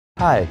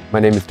Hi, my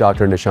name is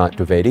Dr. Nishant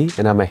Dwivedi,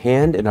 and I'm a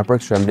hand and upper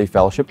extremity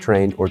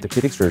fellowship-trained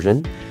orthopedic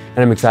surgeon, and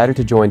I'm excited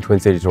to join Twin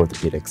Cities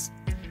Orthopedics.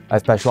 I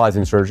specialize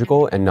in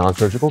surgical and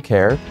non-surgical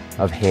care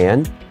of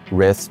hand,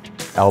 wrist,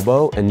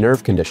 elbow, and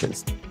nerve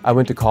conditions. I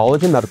went to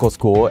college and medical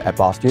school at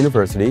Boston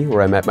University,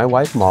 where I met my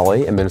wife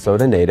Molly, a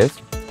Minnesota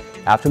native.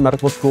 After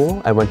medical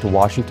school, I went to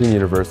Washington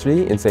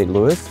University in St.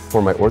 Louis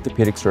for my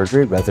orthopedic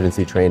surgery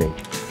residency training.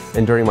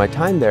 And during my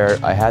time there,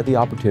 I had the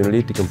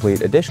opportunity to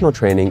complete additional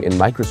training in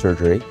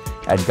microsurgery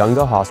at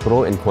Ganga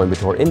Hospital in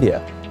Coimbatore,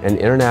 India, an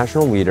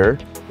international leader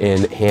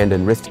in hand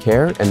and wrist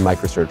care and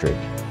microsurgery.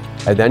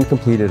 I then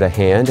completed a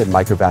hand and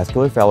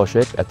microvascular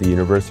fellowship at the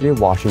University of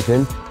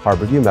Washington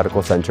Harborview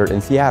Medical Center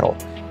in Seattle,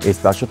 a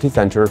specialty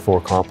center for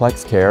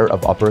complex care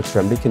of upper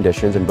extremity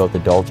conditions in both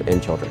adults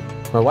and children.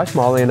 My wife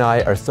Molly and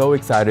I are so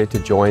excited to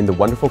join the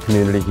wonderful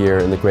community here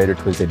in the greater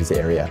Twin Cities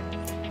area.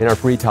 In our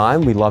free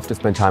time, we love to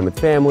spend time with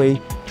family,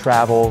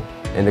 travel,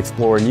 and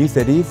explore new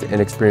cities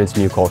and experience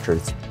new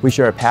cultures. We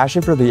share a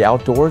passion for the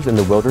outdoors and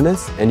the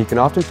wilderness, and you can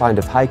often find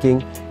us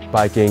hiking,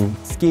 biking,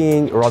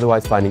 skiing, or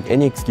otherwise finding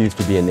any excuse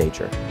to be in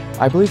nature.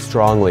 I believe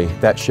strongly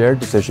that shared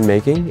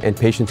decision-making and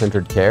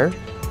patient-centered care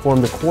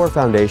form the core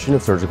foundation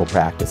of surgical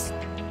practice.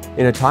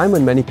 In a time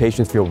when many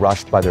patients feel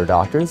rushed by their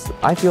doctors,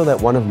 I feel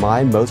that one of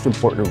my most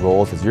important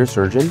roles as your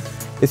surgeon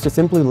is to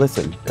simply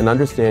listen and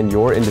understand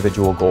your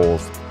individual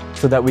goals,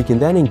 so that we can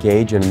then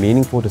engage in a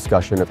meaningful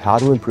discussion of how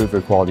to improve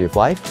your quality of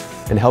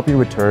life and help you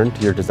return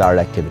to your desired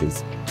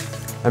activities.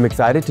 I'm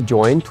excited to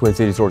join Twin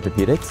Cities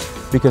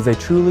Orthopedics because they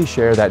truly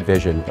share that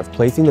vision of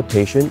placing the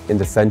patient in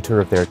the center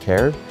of their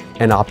care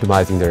and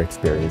optimizing their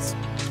experience.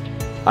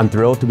 I'm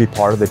thrilled to be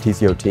part of the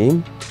TCO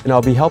team, and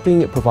I'll be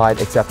helping provide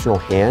exceptional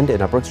hand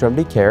and upper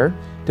extremity care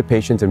to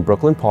patients in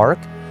Brooklyn Park,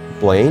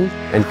 Blaine,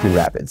 and Coon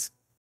Rapids.